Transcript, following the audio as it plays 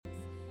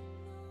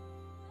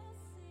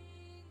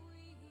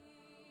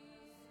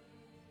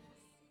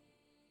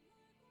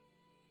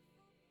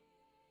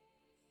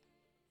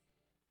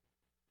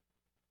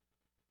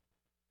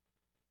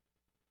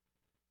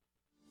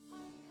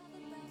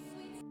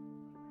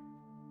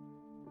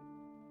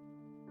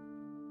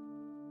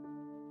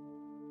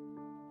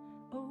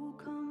Oh,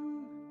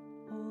 come,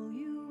 all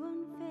you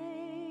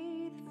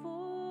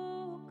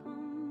unfaithful,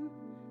 come,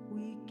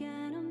 weak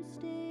and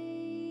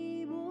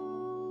unstable,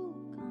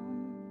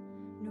 come.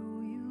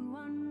 No, you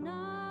are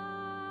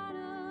not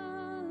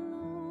alone.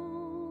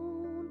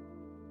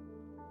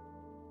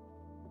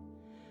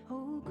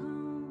 Oh,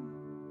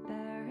 come,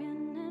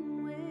 barren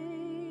and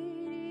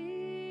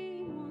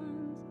waiting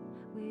ones,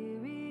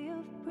 weary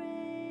of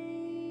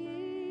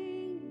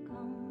praying,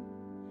 come,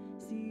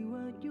 see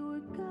what your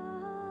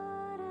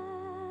God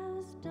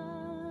has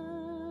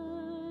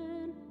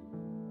done.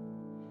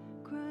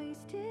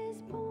 Christ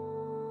is born,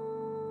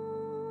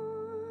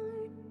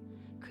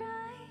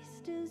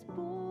 Christ is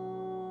born,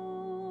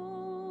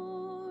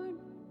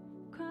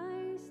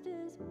 Christ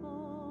is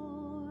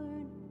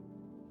born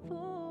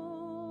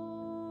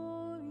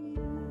for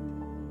you.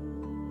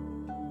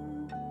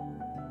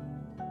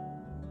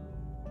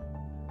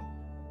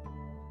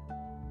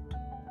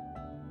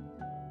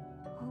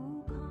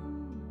 Oh,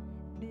 come,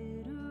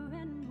 bitter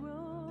and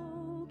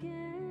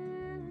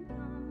broken,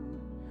 come,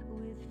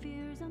 with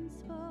fears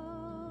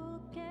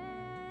unspoken,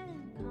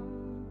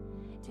 come,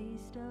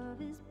 taste of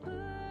His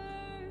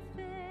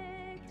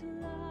perfect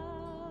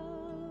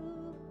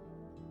love.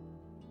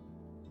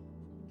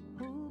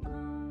 Oh,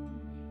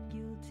 come,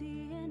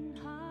 guilty and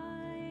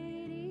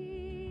hiding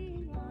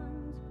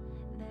ones,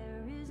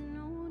 there is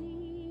no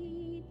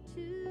need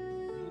to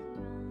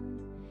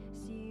run.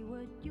 See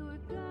what your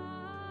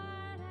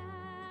God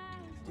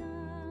has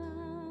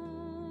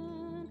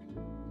done.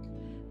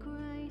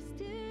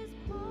 Christ is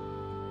born,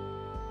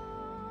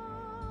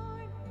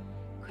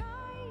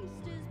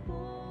 Christ is born,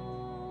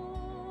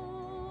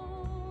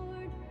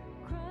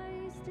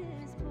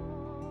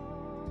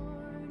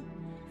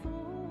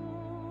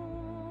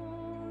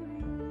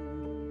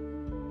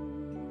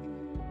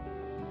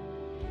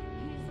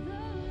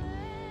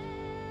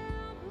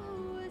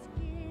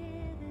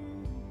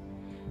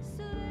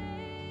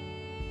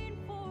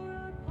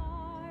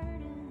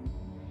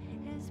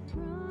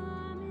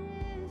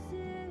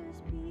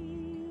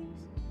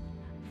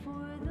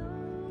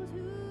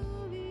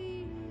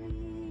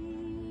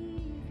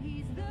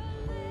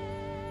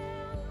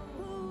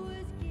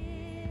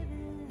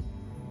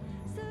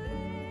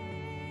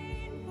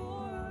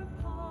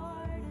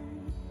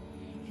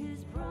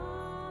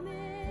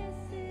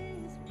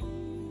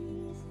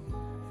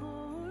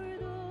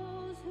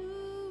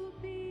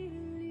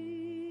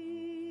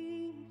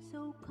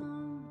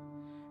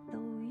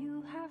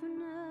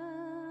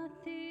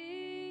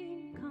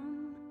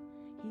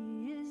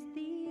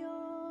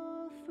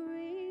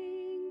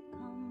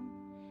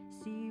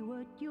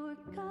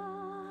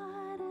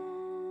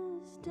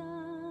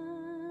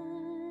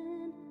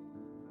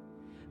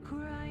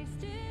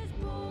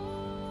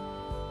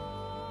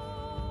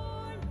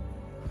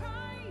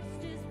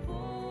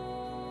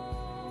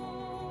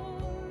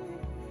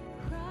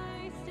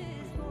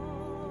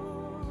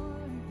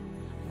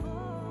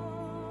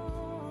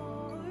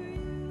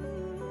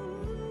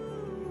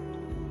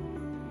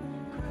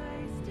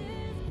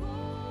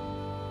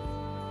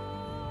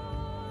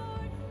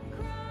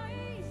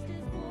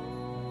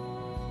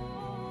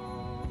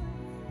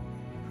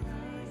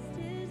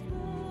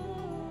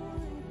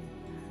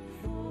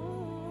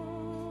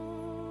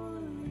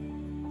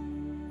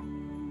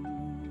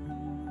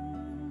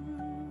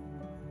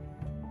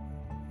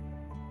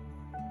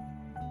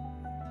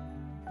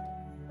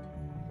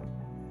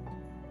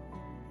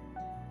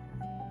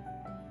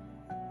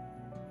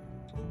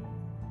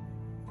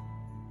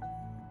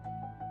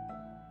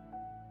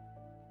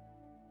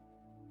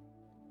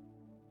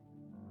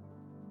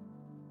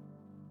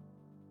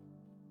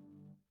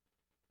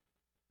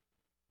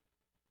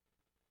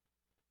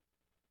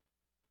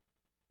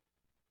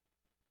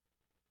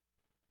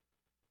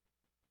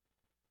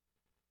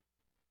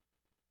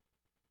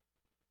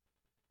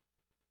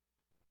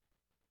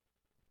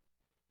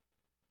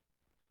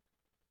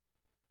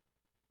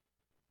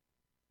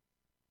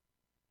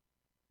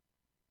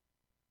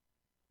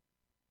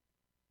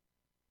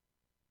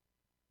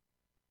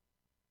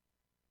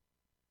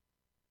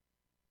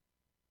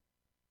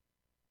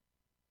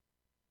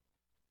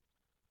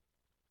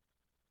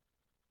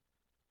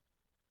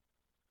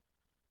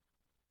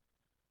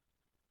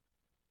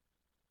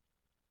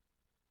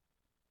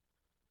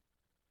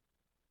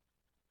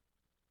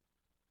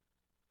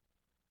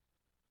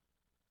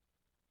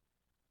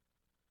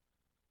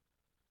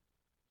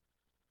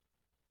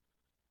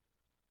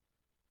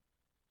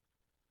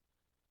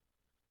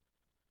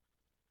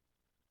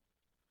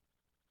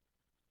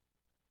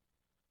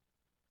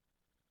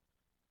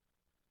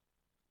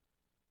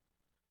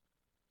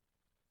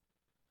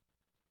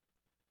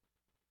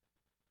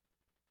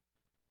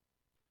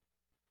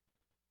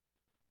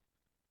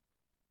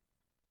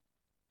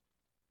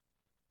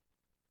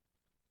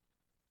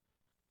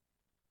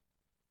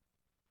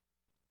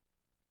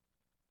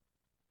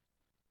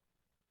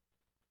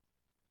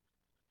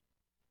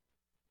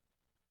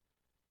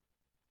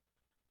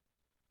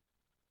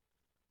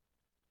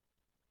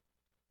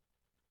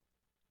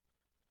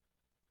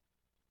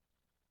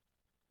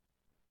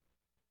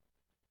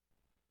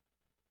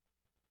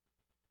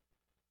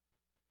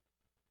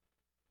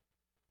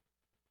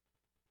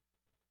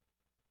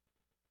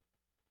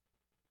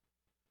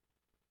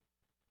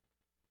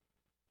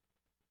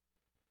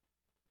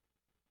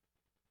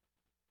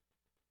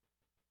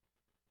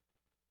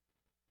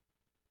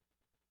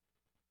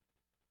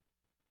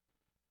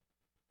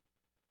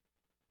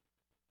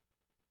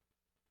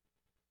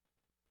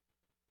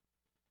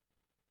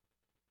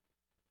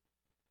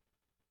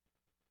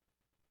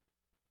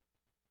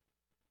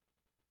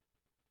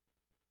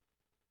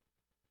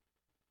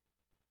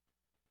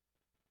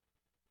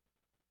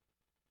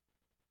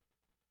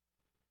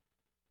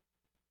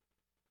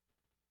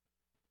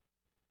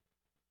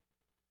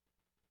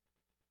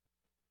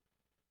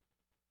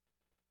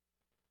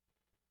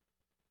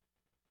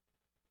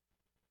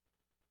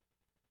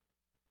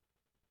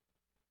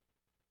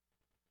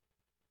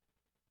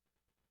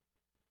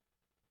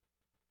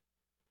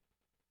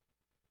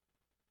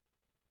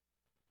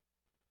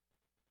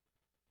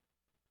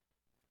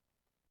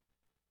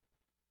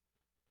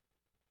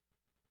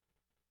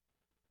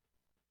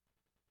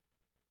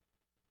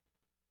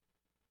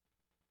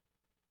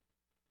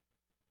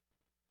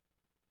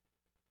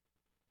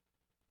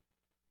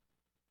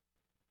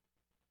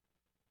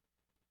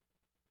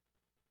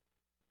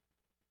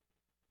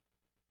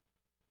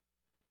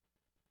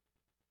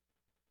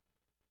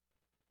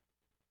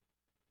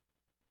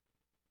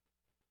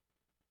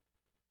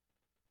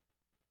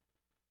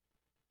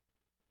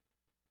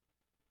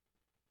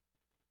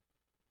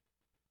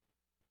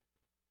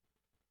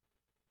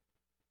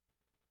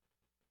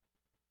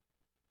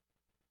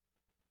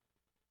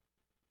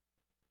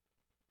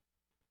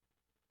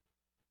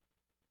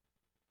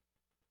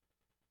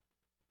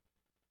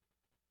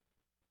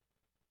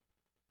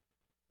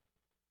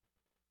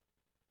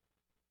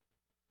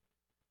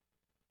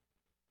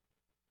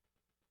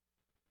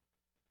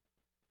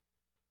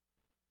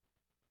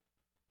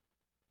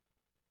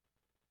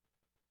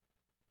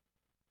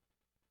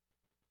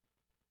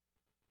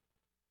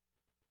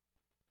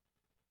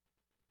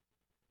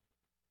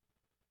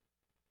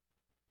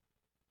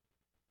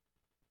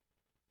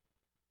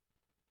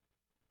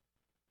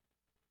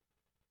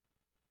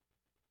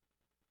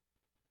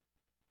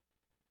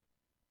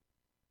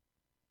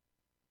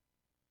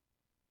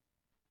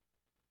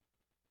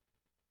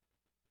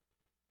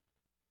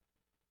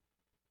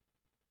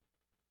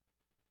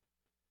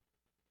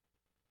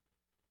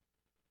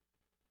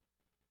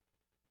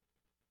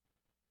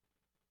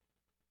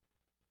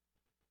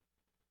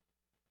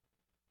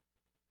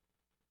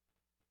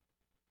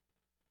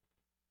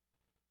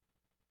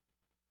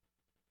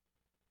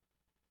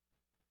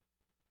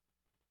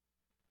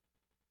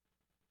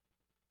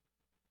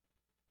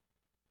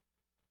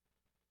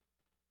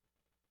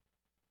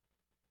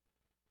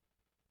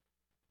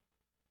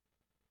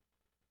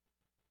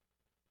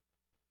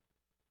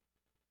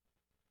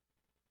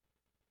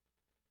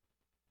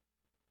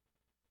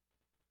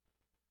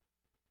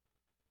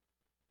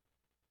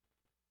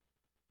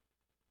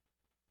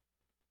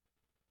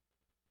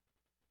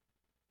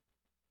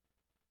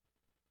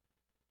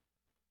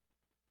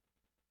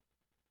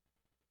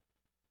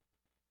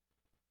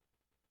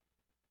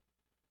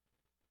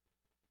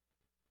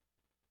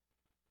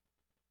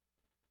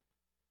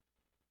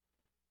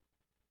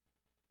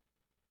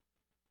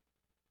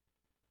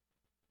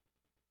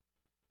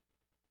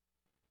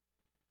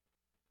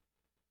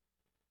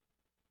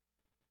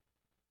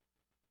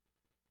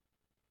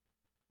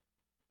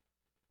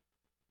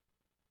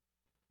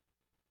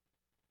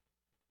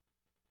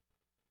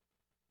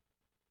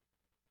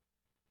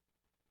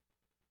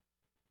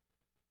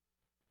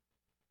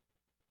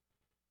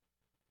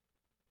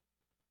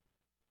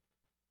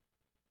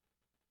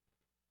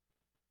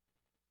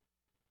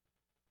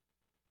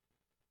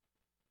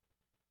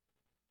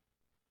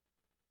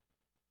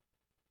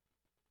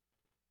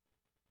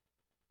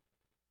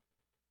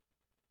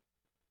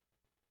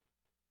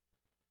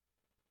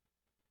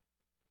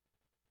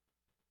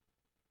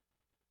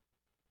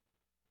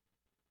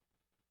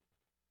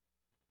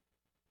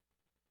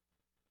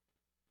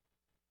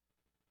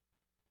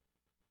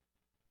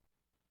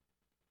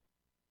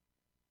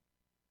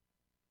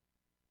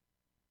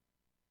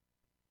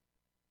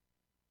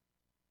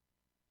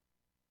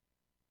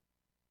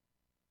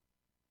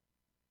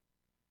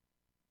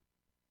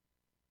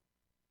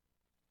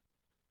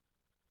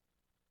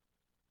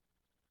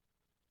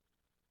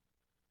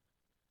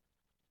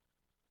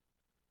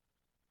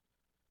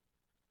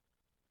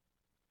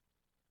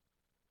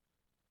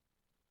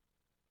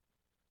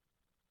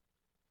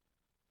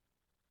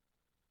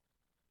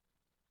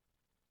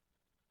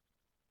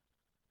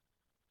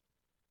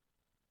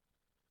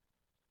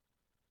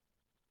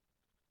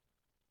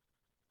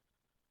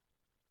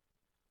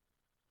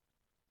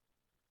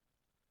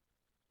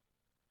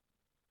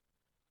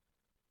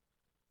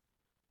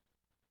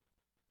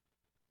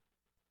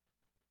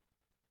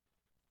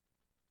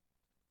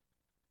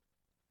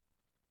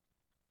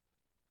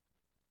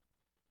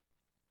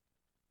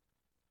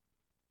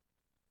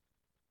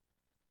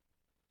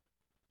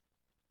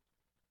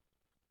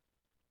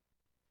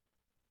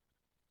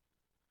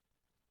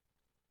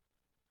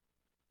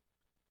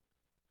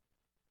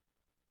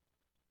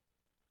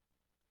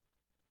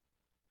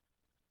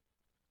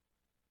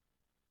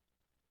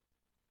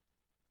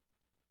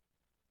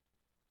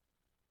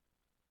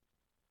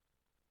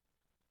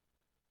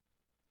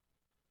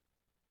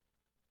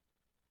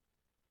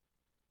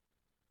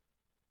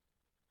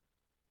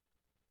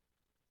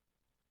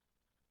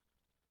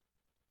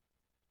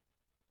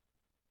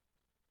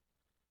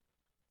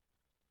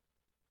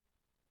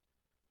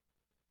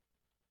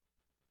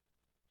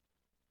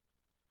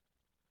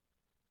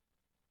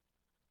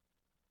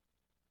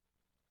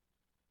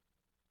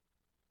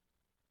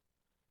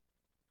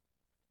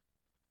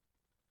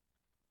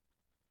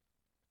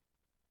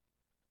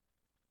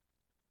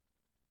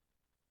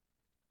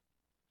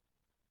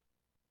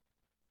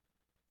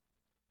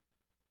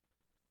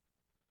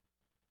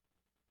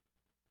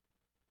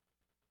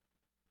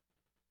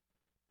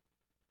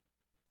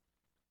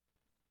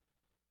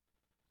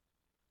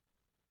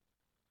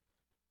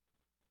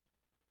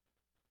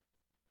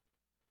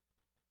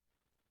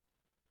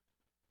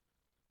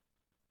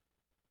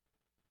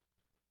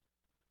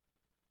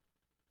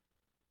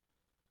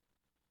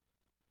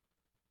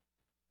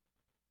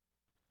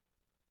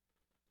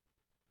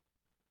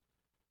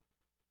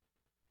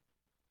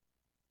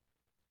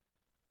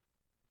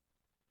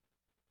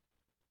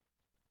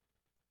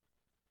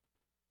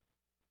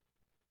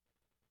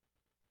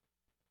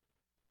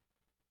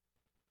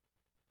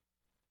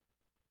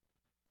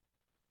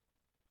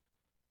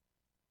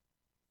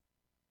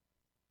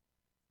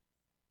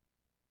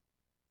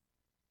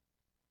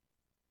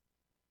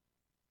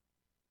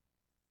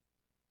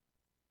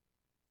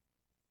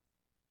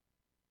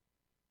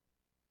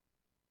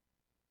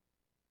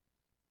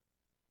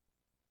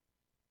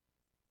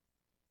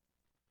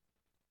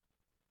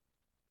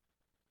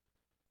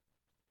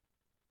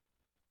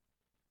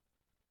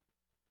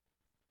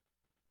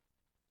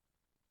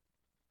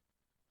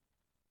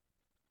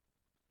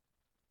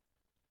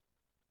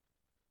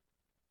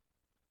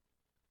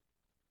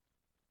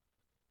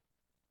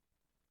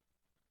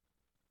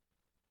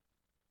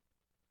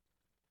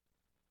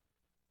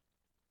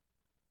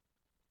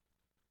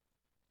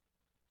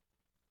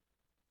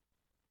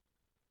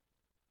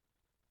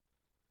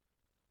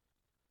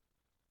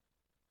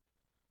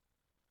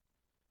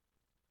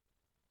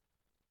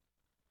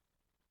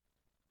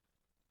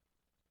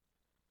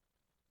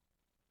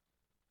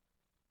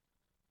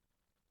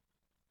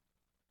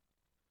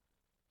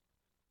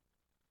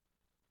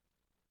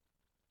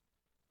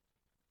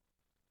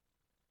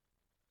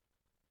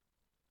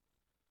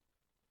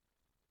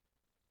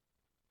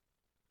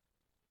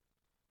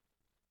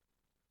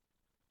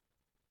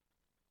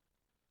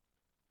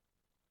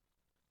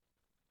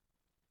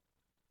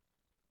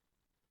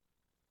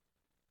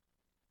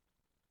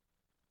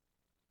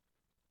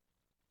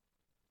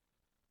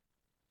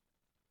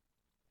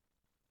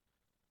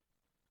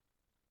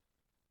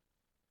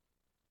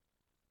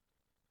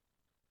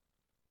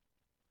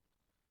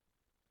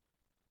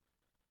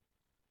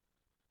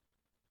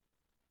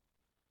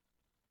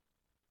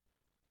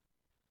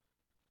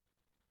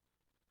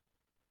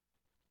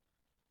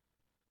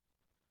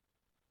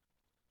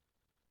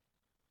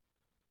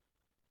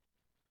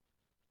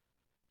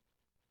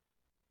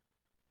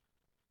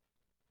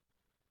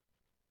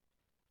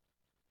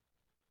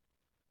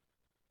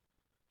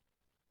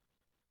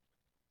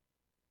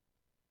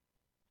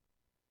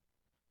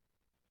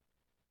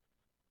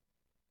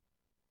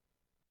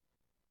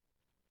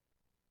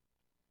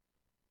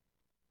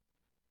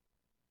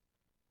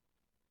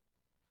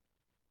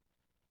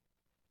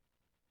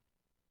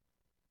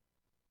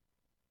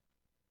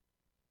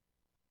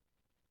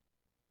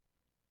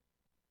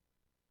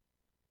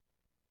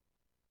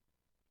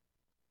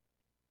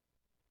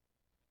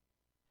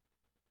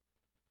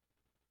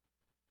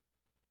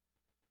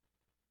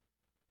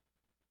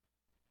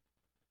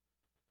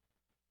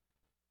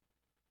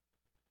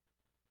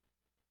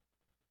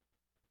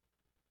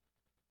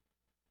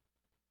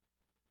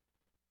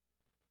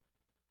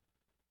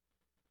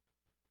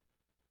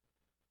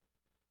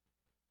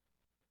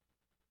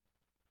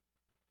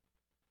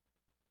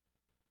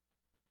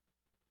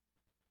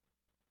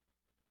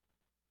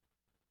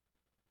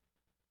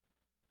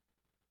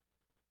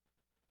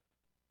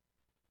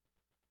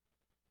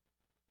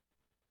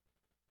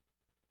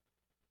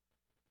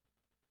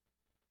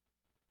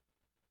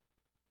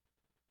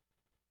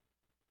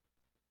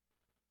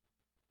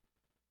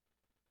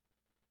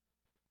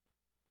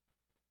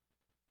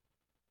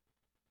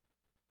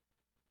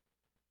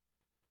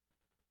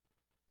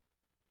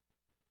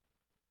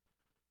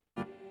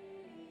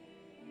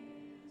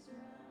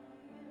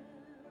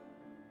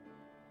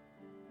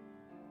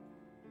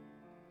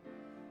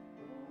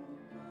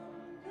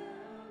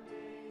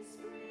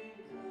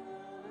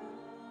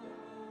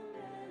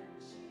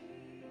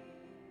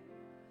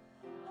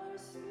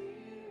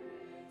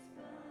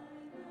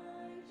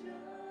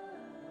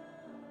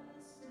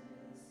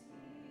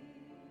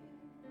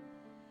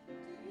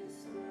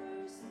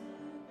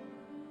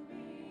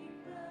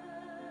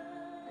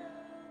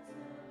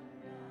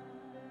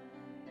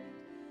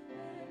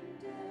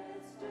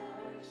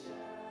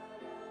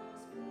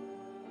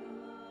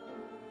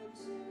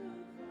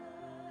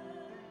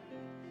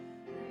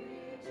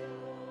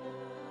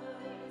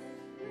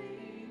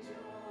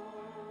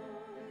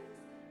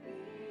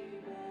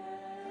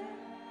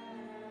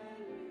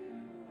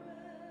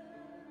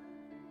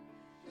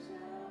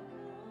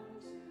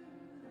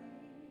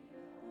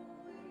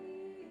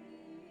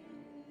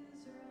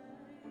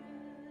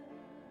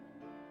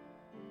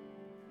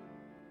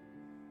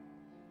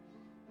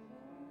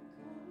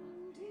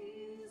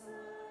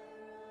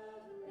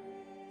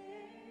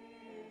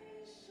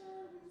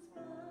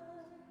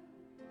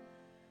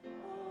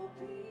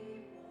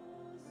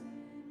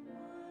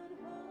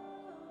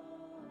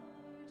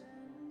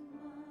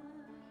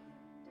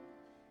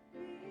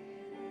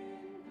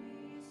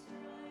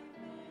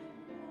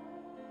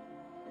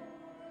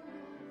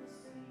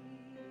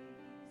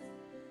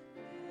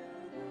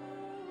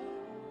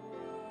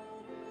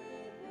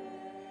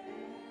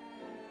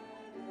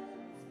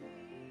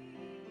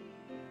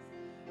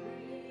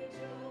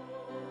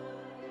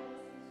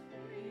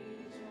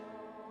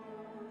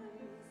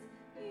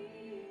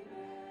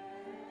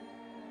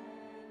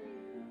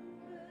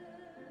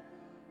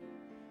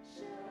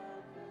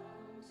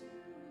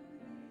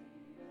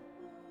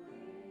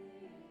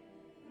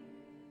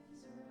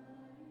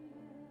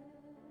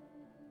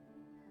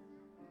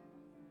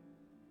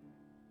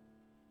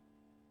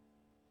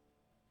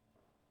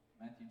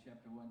 Matthew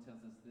chapter 1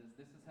 tells us this.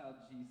 This is how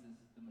Jesus,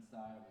 the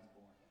Messiah, was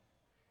born.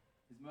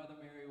 His mother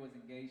Mary was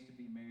engaged to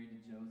be married to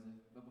Joseph,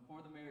 but before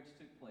the marriage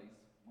took place,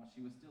 while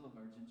she was still a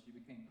virgin, she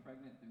became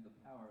pregnant through the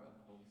power of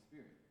the Holy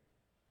Spirit.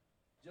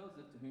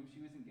 Joseph, to whom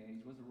she was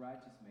engaged, was a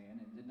righteous man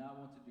and did not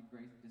want to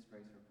disgrace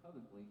her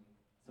publicly,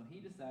 so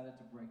he decided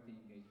to break the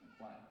engagement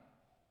quietly.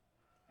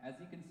 As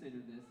he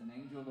considered this, an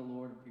angel of the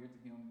Lord appeared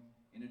to him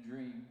in a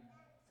dream,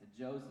 said,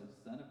 "Joseph,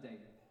 son of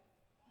David,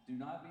 do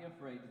not be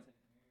afraid to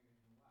take Mary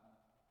as your wife,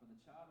 for the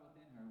child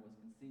within her was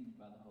conceived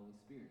by the Holy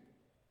Spirit.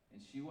 And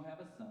she will have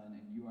a son,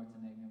 and you are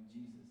to name him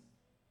Jesus,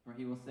 for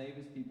he will save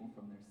his people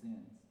from their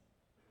sins."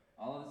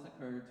 All of this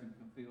occurred to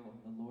fulfill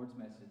the Lord's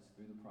message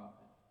through the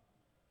prophet.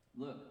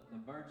 "Look, the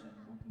virgin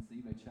will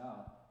conceive a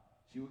child.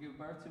 She will give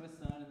birth to a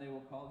son, and they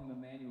will call him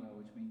Emmanuel,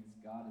 which means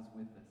God is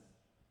with us."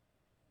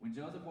 When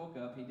Joseph woke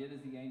up, he did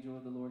as the angel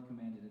of the Lord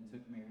commanded and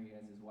took Mary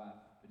as his wife,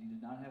 but he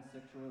did not have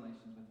sexual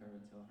relations with her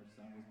until her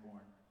son was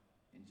born,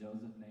 and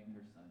Joseph named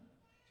her son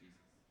Jesus.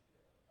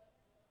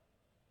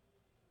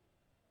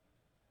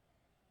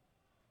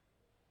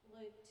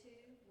 Luke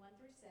 2, 1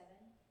 through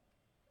 7.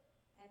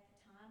 At the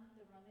time,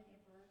 the Roman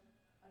Emperor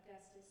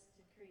Augustus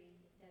decreed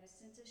that a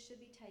census should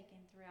be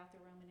taken throughout the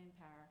Roman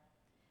Empire.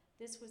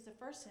 This was the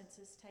first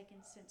census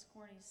taken since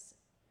Quirinius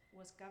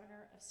was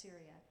governor of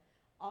Syria.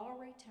 All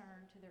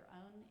returned to their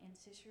own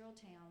ancestral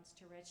towns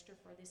to register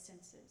for this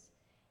census.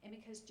 And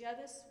because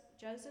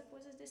Joseph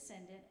was a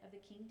descendant of the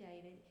King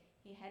David,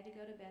 he had to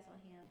go to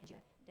Bethlehem,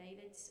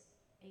 David's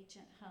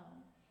ancient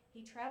home.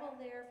 He traveled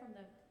there from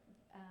the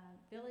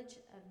village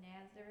of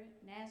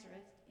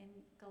Nazareth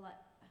in Galatia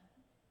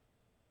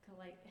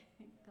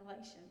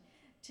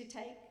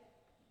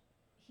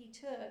he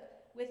took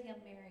with him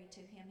Mary, to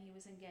whom he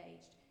was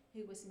engaged,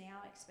 who was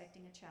now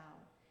expecting a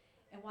child.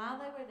 And while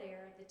they were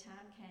there, the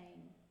time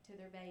came to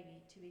their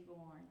baby to be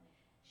born.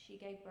 She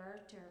gave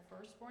birth to her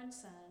firstborn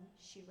son.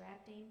 She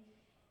wrapped him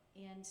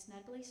in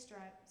snugly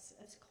strips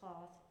of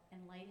cloth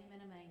and laid him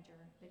in a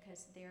manger,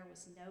 because there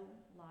was no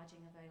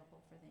lodging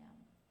available for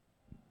them.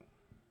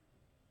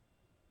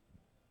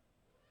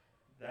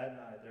 That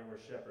night there were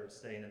shepherds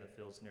staying in the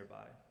fields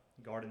nearby,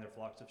 guarding their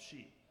flocks of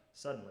sheep.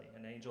 Suddenly,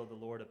 an angel of the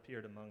Lord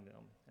appeared among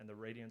them, and the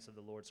radiance of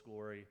the Lord's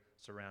glory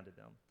surrounded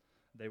them.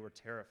 They were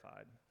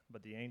terrified,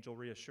 but the angel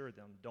reassured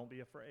them. "Don't be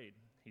afraid,"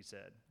 he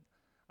said.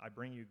 "I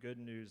bring you good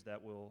news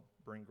that will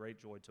bring great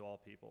joy to all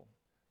people.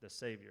 The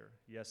Savior,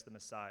 yes, the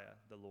Messiah,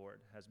 the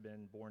Lord, has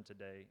been born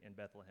today in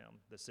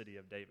Bethlehem, the city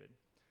of David.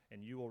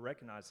 And you will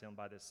recognize him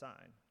by this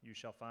sign. You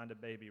shall find a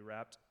baby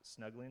wrapped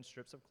snugly in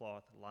strips of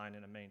cloth, lying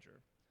in a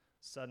manger."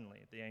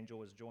 Suddenly, the angel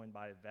was joined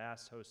by a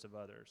vast host of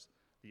others,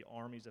 the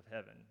armies of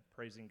heaven,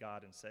 praising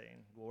God and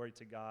saying, "Glory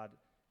to God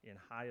in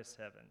highest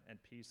heaven,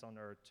 and peace on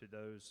earth to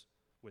those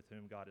with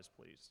whom God is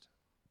pleased."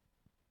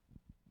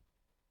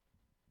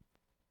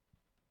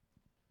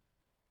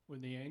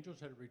 When the angels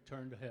had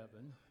returned to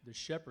heaven, the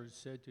shepherds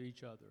said to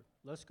each other,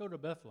 "Let's go to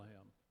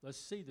Bethlehem. Let's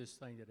see this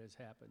thing that has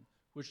happened,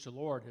 which the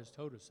Lord has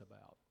told us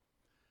about."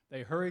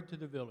 They hurried to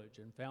the village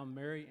and found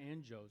Mary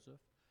and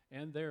Joseph,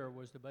 and there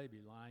was the baby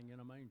lying in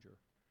a manger.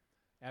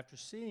 After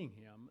seeing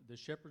him, the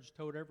shepherds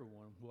told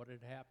everyone what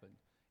had happened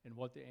and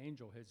what the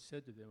angel had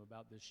said to them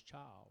about this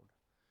child.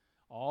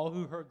 All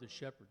who heard the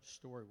shepherd's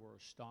story were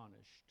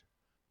astonished,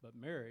 but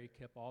Mary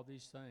kept all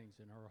these things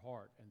in her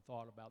heart and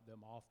thought about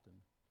them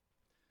often.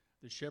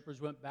 The shepherds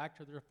went back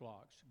to their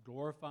flocks,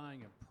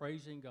 glorifying and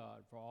praising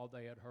God for all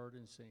they had heard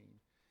and seen.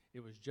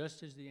 It was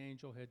just as the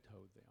angel had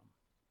told them.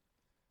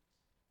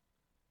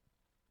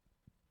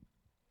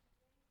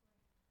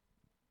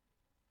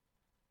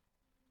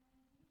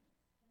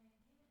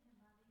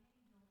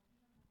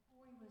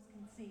 Was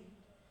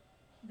conceived.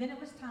 Then it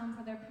was time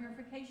for their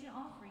purification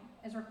offering,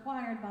 as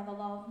required by the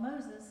law of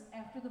Moses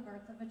after the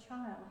birth of a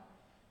child.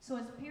 So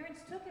his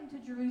parents took him to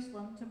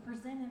Jerusalem to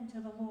present him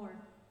to the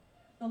Lord.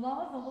 The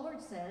law of the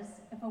Lord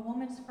says, if a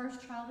woman's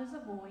first child is a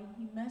boy,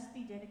 he must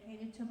be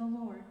dedicated to the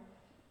Lord.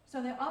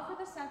 So they offered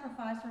the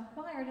sacrifice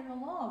required in the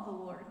law of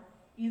the Lord,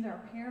 either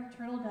a pair of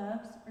turtle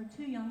doves or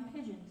 2 young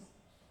pigeons.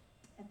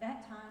 At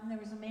that time there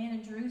was a man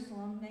in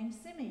Jerusalem named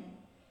Simeon.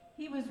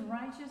 He was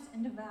righteous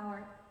and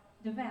devout,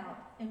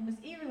 and was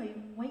eagerly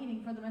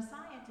waiting for the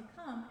Messiah to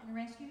come and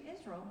rescue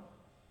Israel.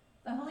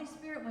 The Holy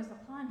Spirit was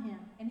upon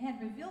him and had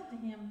revealed to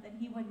him that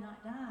he would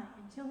not die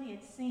until he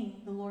had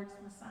seen the Lord's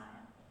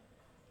Messiah.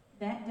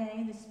 That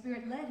day the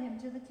Spirit led him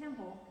to the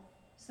temple.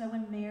 So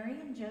when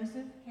Mary and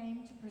Joseph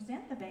came to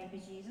present the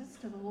baby Jesus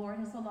to the Lord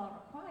as the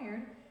law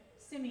required,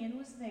 Simeon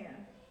was there.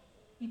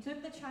 He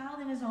took the child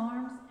in his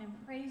arms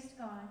and praised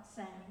God,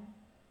 saying,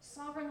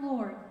 "Sovereign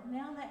Lord,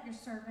 now let your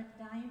servant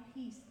die in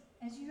peace,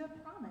 as you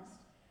have promised.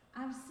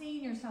 I've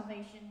seen your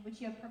salvation,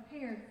 which you have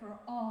prepared for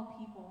all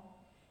people.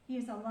 He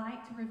is a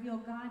light to reveal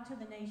God to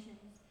the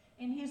nations,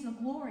 and he is the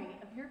glory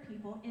of your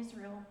people,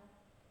 Israel."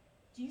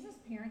 Jesus'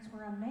 parents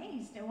were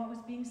amazed at what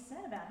was being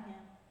said about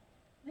him.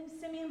 Then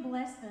Simeon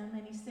blessed them,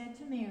 and he said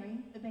to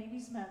Mary, the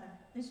baby's mother,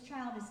 "This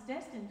child is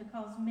destined to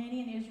cause many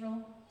in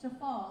Israel to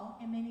fall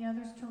and many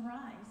others to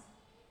rise.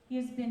 He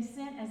has been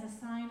sent as a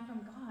sign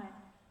from God,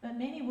 but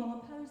many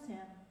will oppose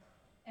him.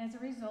 As a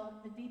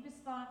result, the deepest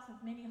thoughts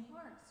of many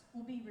hearts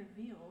will be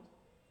revealed,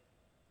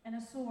 and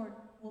a sword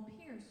will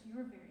pierce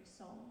your very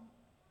soul.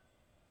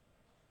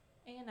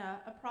 Anna,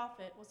 a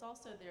prophet, was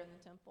also there in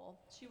the temple.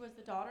 She was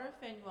the daughter of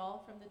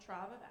Phanuel from the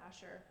tribe of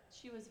Asher.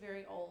 She was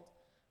very old.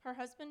 Her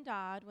husband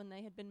died when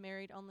they had been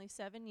married only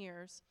 7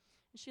 years,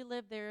 and she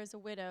lived there as a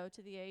widow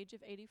to the age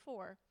of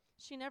 84.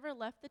 She never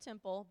left the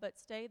temple, but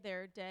stayed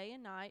there day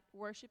and night,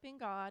 worshiping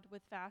God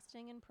with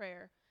fasting and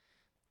prayer.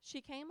 She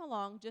came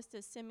along just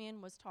as Simeon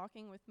was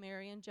talking with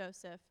Mary and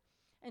Joseph,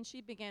 and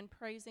she began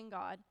praising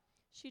God.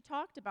 She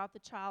talked about the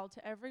child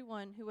to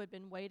everyone who had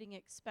been waiting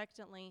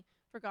expectantly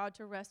for God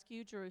to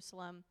rescue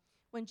Jerusalem.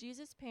 When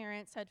Jesus'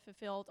 parents had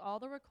fulfilled all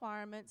the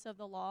requirements of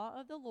the law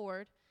of the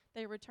Lord,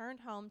 they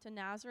returned home to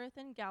Nazareth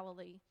in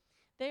Galilee.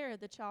 There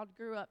the child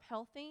grew up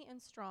healthy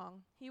and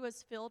strong. He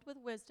was filled with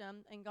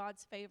wisdom, and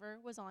God's favor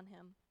was on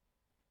him.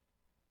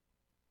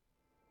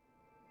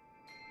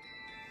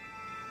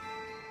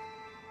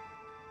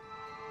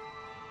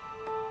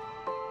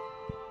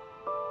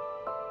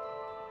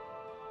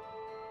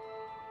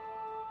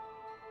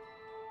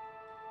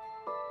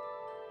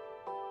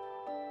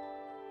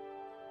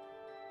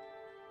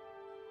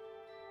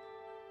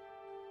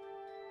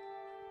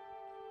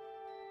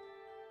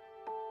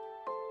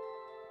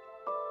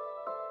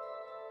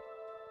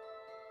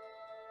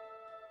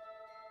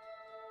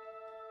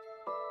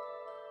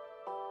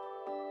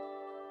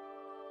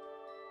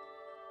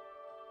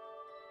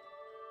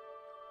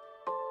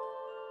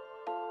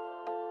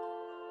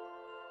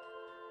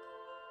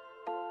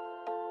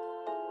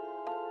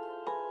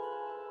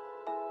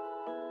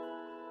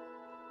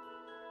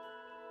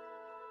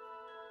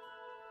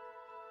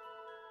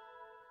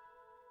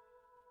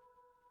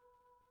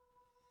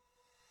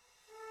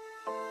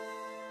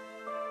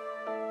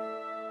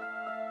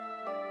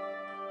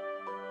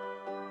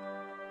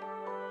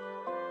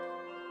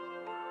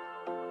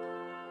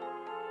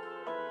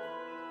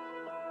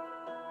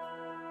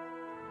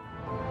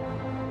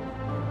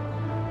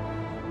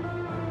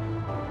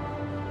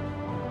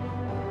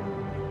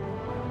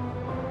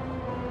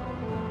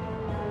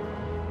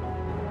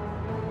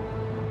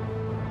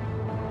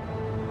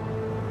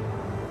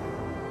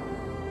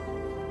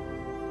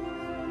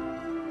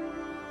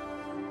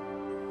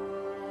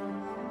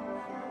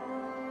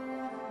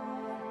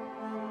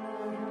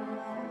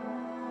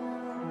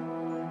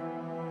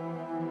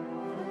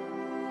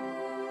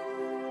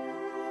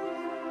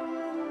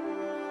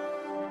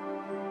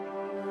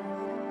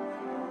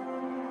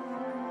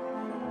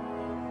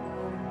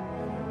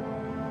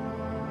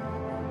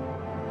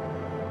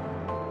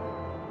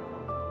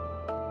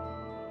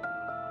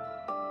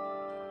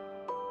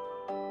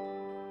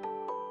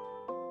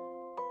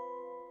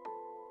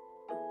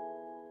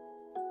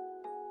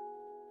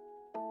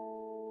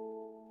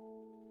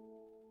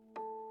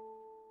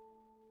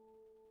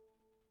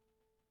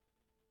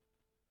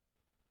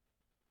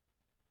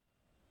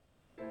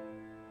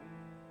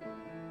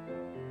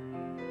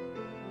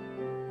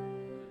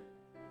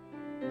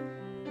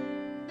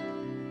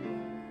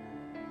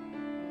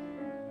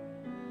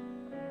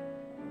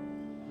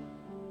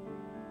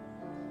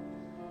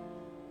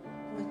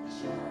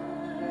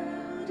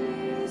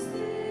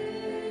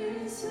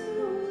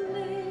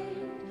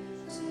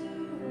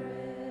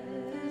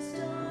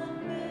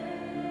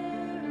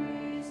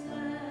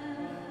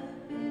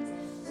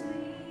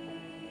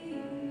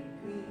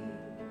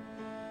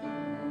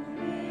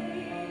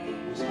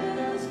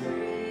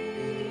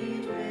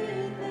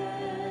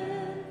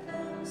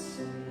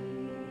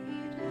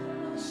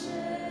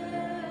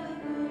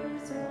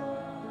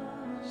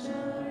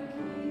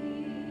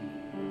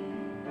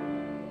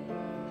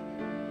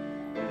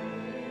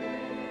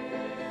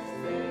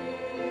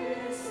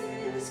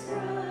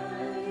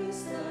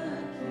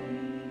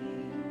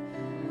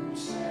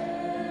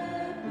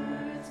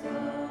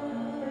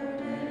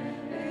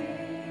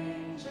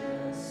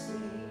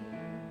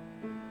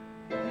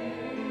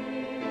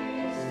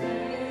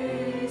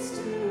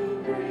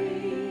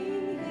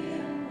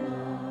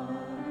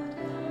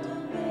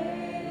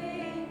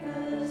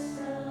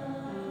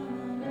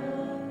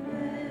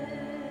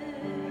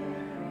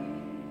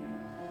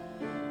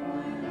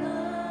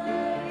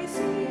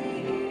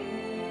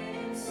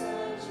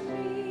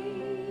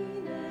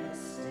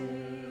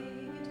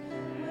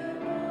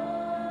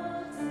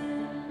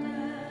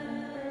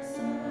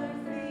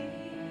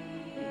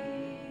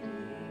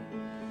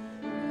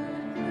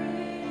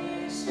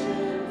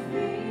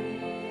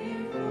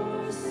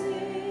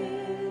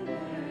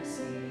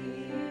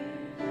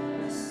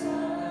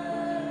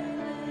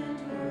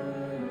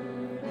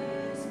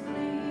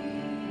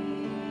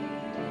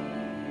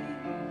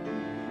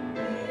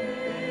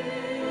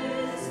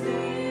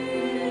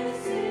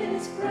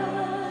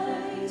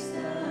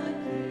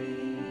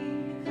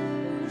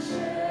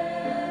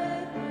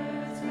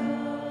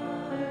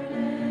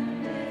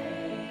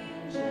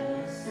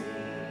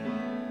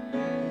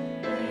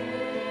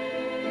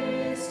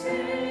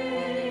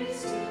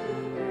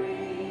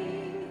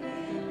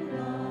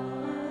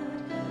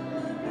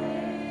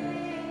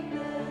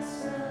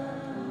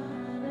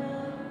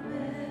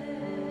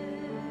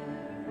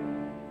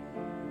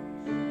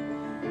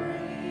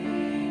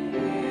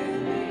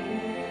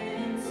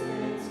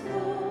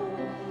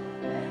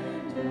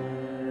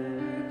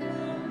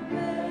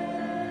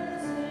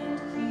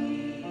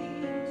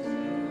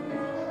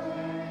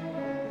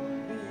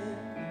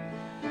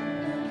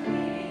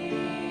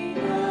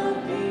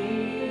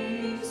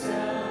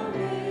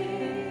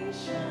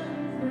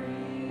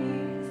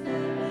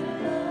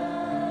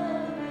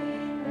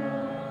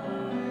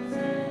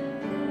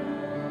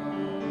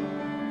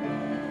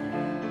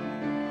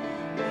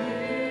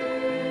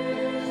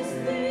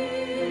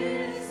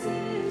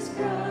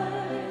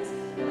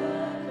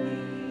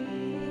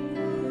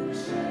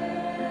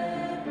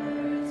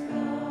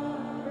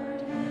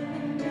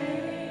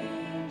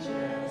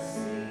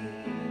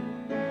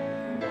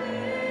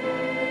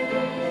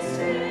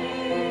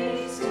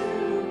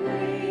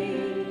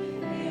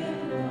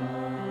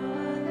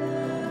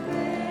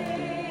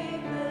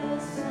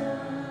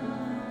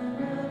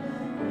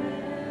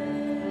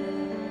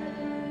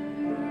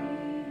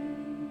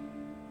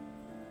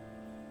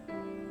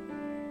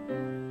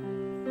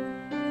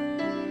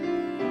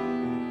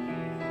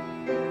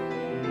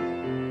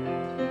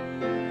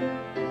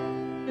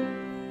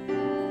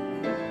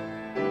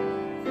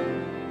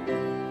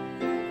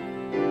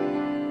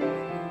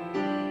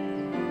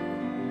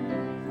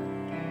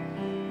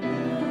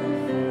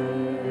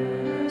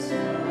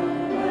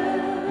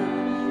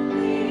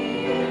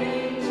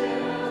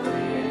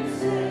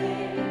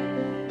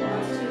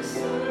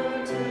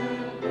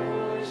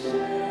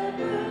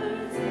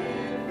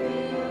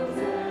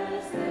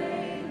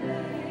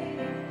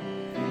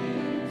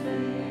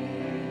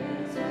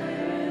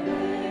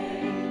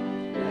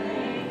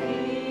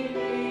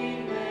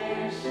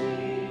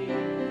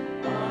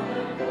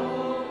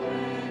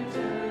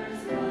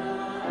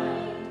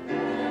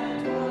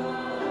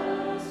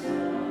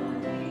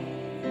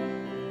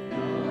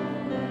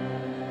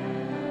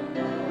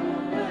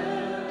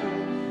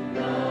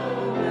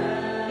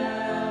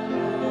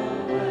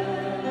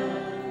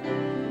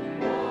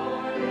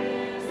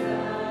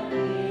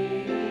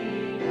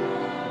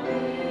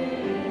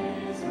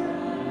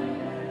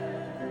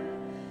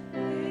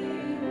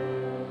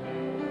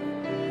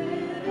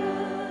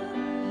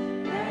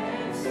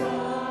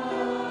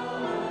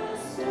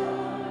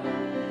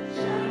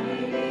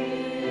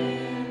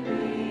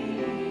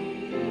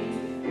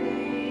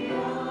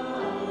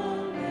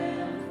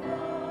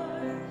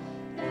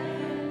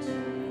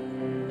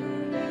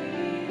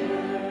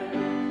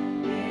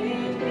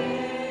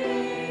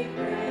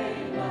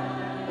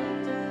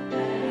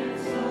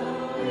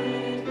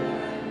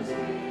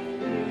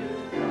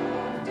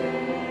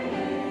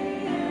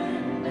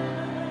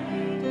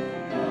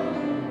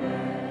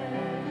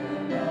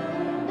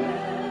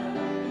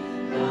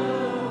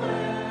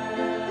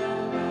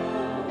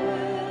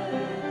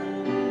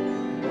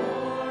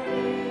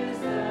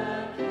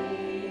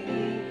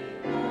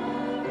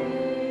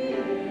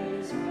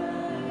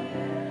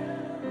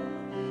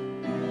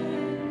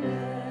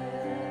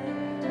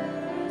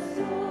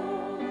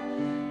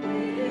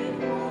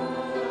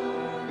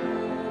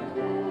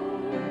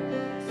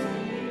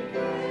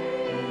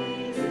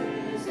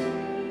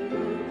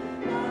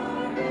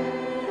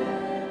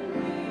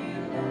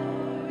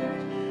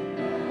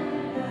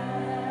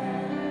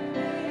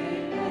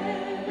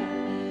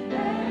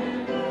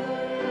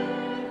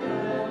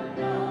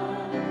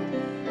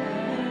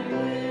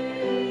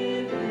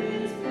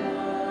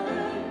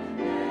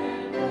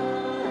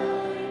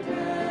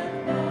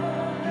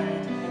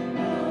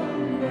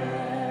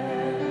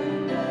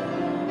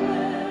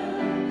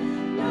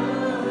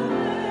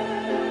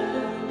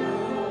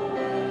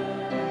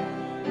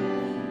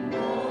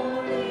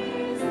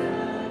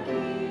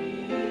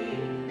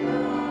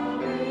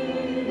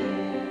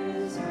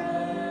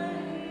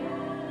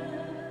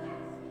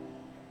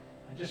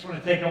 just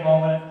want to take a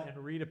moment and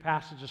read a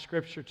passage of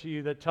Scripture to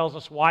you that tells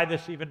us why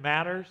this even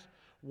matters,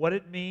 what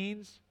it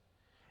means.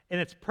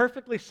 And it's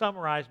perfectly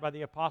summarized by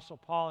the Apostle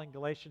Paul in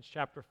Galatians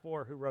chapter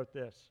 4, who wrote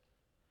this.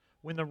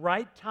 When the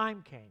right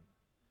time came,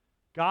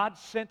 God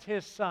sent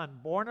his Son,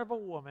 born of a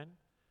woman,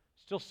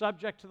 still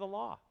subject to the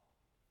law,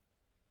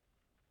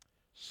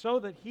 so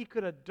that he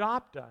could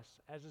adopt us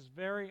as his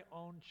very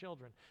own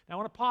children. Now I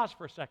want to pause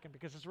for a second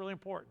because it's really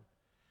important.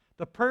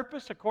 The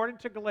purpose, according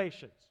to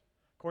Galatians,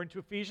 according to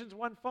Ephesians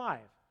 1:5,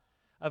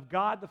 of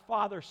God the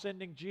Father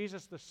sending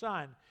Jesus the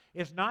Son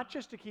is not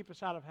just to keep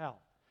us out of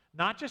hell,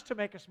 not just to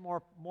make us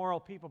more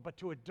moral people, but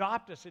to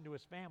adopt us into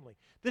his family.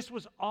 This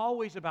was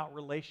always about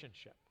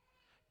relationship.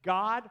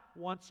 God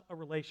wants a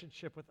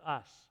relationship with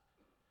us.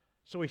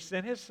 So he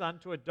sent his Son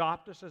to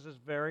adopt us as his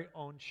very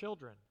own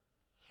children.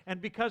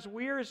 And because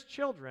we are his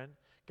children,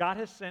 God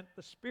has sent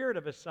the Spirit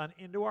of his Son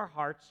into our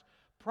hearts,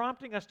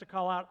 prompting us to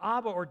call out,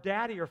 Abba, or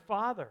Daddy, or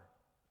Father.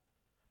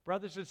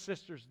 Brothers and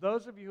sisters,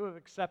 those of you who have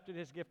accepted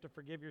his gift to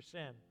forgive your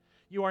sin,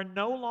 you are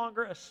no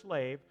longer a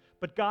slave,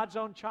 but God's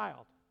own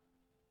child.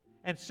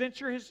 And since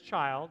you're his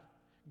child,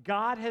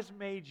 God has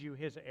made you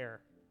his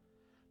heir.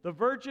 The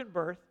virgin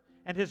birth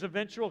and his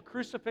eventual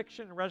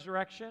crucifixion and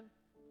resurrection,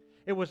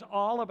 it was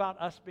all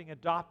about us being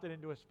adopted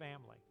into his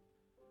family.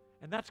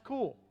 And that's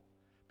cool,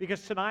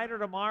 because tonight or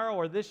tomorrow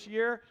or this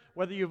year,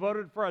 whether you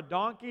voted for a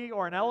donkey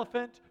or an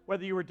elephant,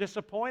 whether you were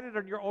disappointed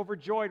or you're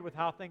overjoyed with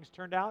how things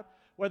turned out,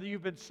 whether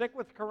you've been sick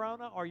with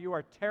corona or you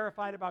are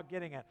terrified about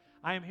getting it,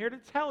 I am here to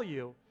tell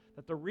you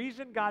that the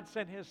reason God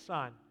sent his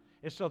Son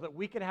is so that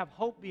we could have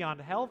hope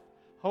beyond health,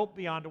 hope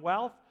beyond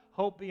wealth,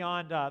 hope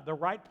beyond the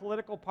right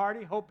political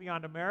party, hope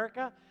beyond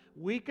America.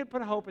 We could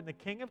put hope in the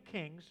King of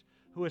Kings,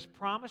 who has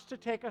promised to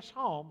take us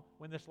home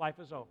when this life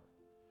is over.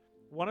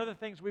 One of the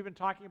things we've been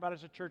talking about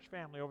as a church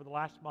family over the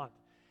last month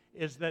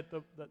is that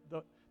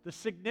the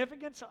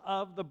significance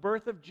of the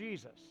birth of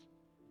Jesus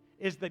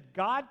is that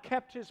God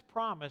kept his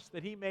promise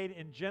that he made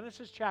in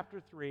Genesis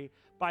chapter 3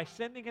 by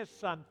sending his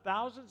Son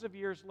thousands of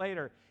years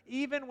later,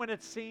 even when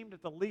it seemed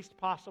at the least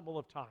possible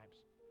of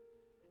times.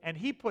 And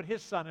he put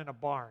his Son in a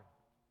barn.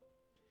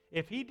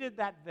 If he did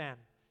that then,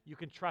 you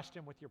can trust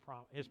him with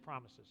his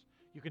promises.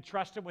 You can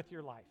trust him with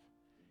your life.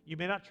 You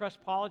may not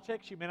trust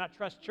politics. You may not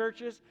trust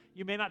churches.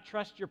 You may not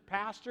trust your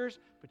pastors,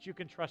 but you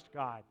can trust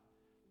God.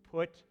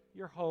 Put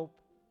your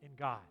hope in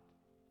God.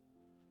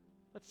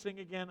 Let's sing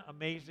again,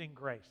 Amazing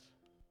Grace.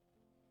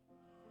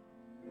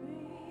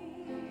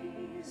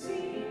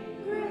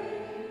 Amazing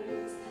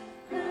grace,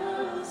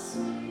 how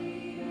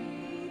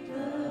sweet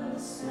the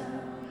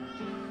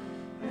sound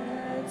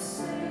that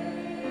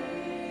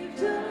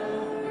saved a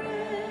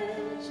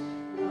wretch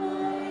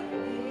like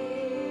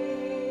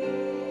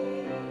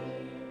me.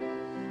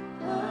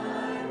 I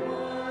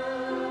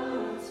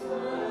once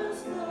was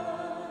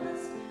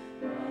lost,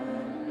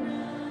 but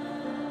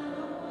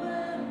now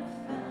am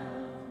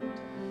found.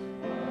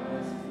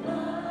 Was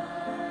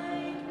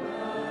blind,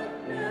 but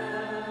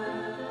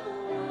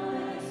now I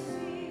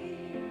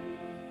see.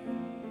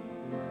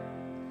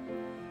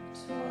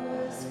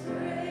 'Twas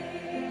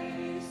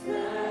grace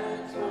that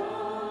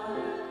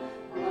taught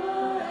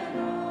my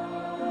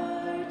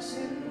heart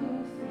to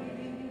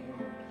fear,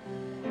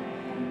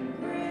 and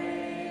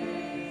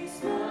grace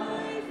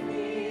my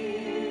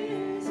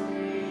fears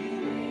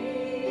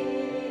relieved.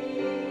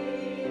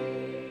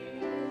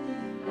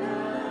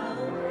 How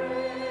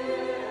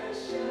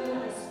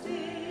precious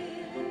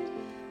did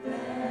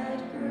that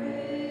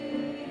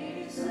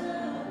grace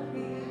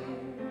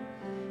appear,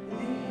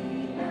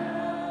 the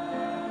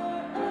hour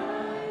I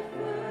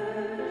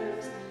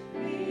first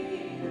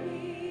believed.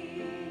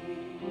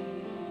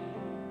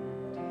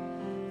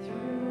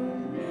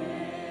 Through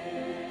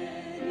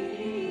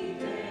many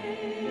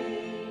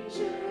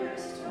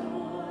dangers,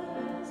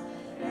 toils,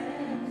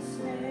 and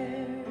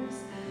snares,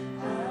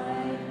 I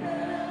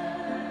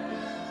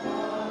have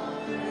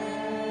already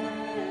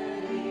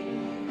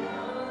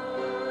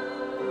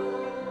gone.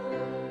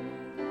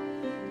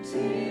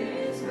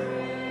 'Tis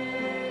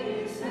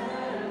grace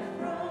hath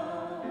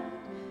brought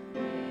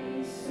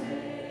me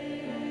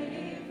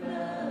safe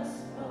thus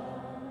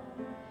far,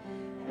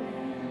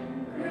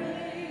 and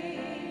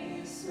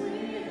grace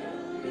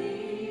will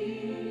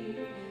lead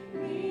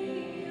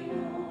me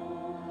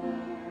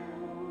home.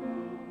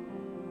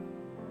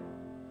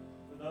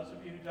 For those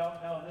of you who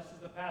don't know, this is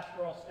the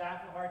pastoral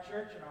staff of our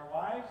church and our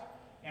wives,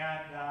 and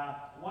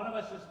one of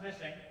us is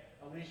missing,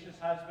 Alicia's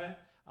husband.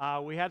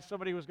 We had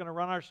somebody who was going to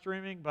run our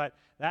streaming, but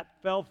that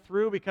fell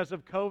through because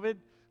of COVID.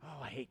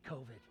 Oh, I hate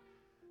COVID.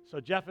 So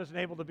Jeff isn't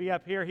able to be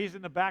up here. He's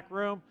in the back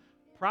room,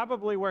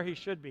 probably where he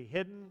should be,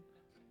 hidden,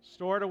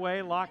 stored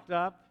away, locked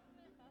up.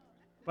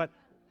 But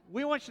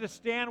we want you to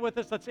stand with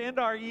us. Let's end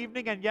our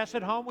evening, and yes,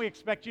 at home, we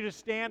expect you to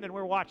stand, and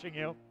we're watching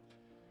you.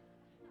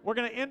 We're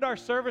going to end our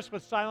service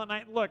with Silent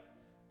Night. Look,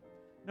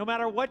 no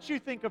matter what you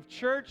think of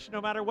church,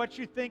 no matter what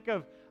you think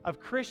of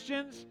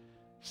Christians,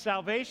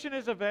 salvation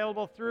is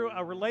available through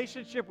a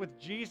relationship with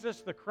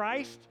Jesus the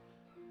Christ,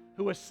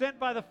 who was sent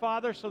by the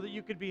Father so that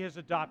you could be his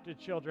adopted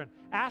children.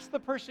 Ask the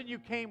person you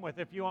came with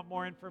if you want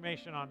more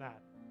information on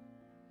that.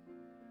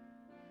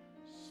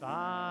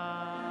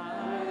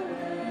 Silent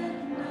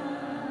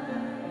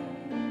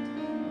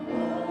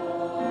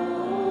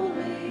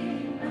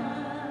Holy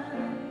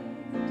night,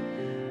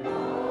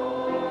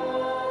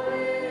 all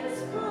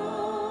is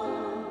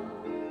calm,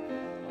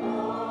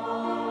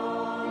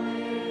 all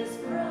is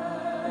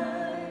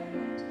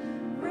bright,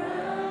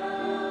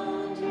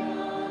 round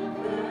yon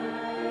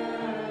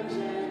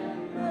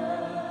virgin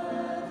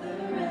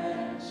mother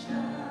and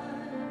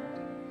child.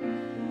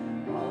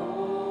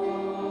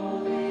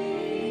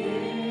 Holy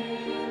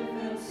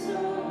infant,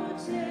 so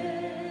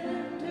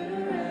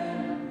tender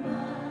and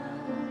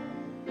mild,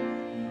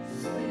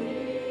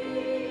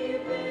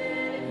 sleep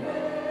in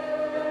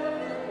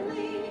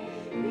heavenly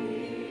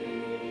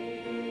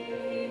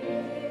peace.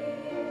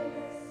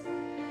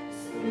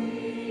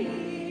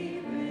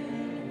 Sleep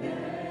in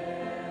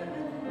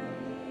heavenly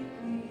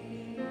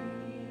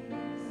peace.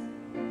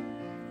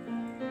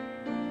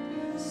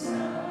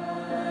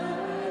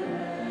 Silent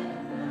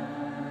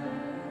night,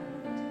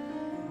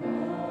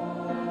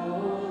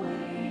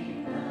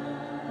 holy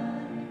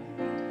night,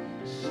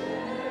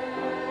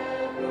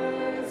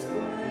 shepherds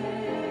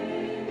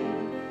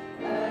quail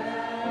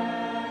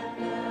at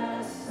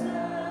the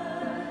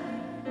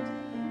sight.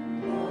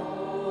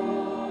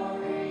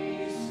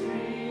 Glory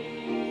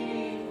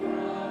stream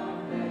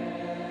from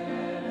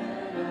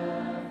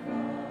heaven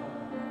afar.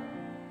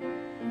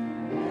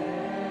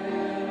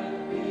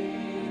 Let me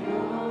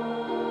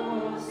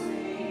all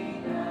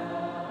sing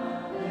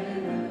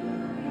hallelujah.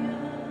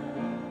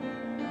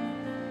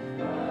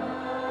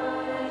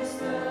 Christ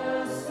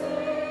the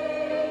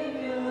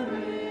Savior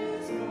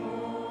is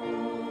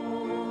born.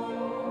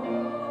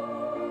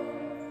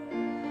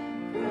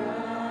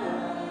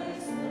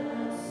 Christ the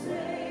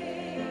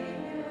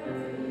Savior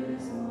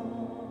is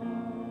born.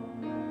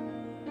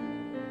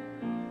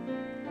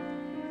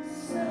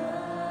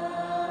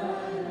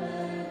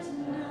 Silent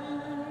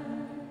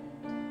night,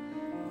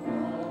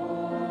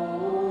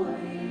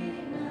 holy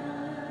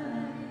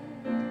night,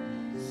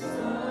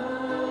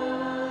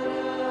 Son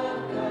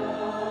of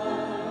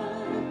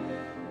God,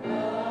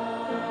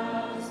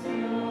 love's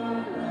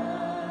pure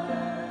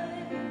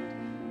light,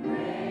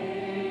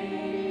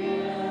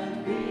 radiant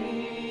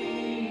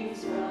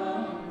beams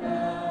from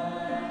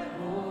thy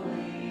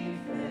holy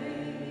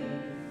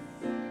face,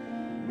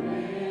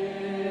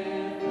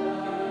 with the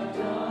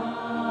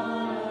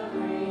dawn of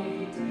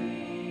redeeming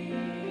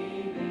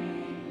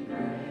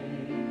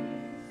grace.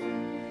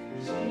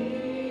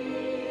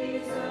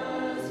 Jesus,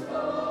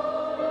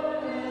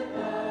 born at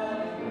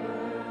thy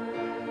birth.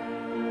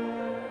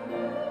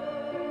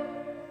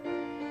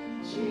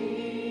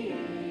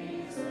 Jesus,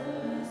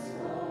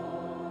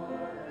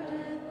 born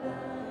at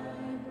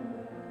thy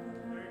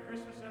birth. Merry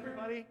Christmas,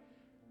 everybody.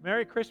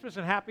 Merry Christmas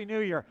and Happy New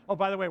Year. Oh,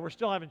 by the way, we're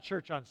still having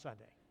church on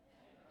Sunday.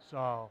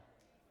 So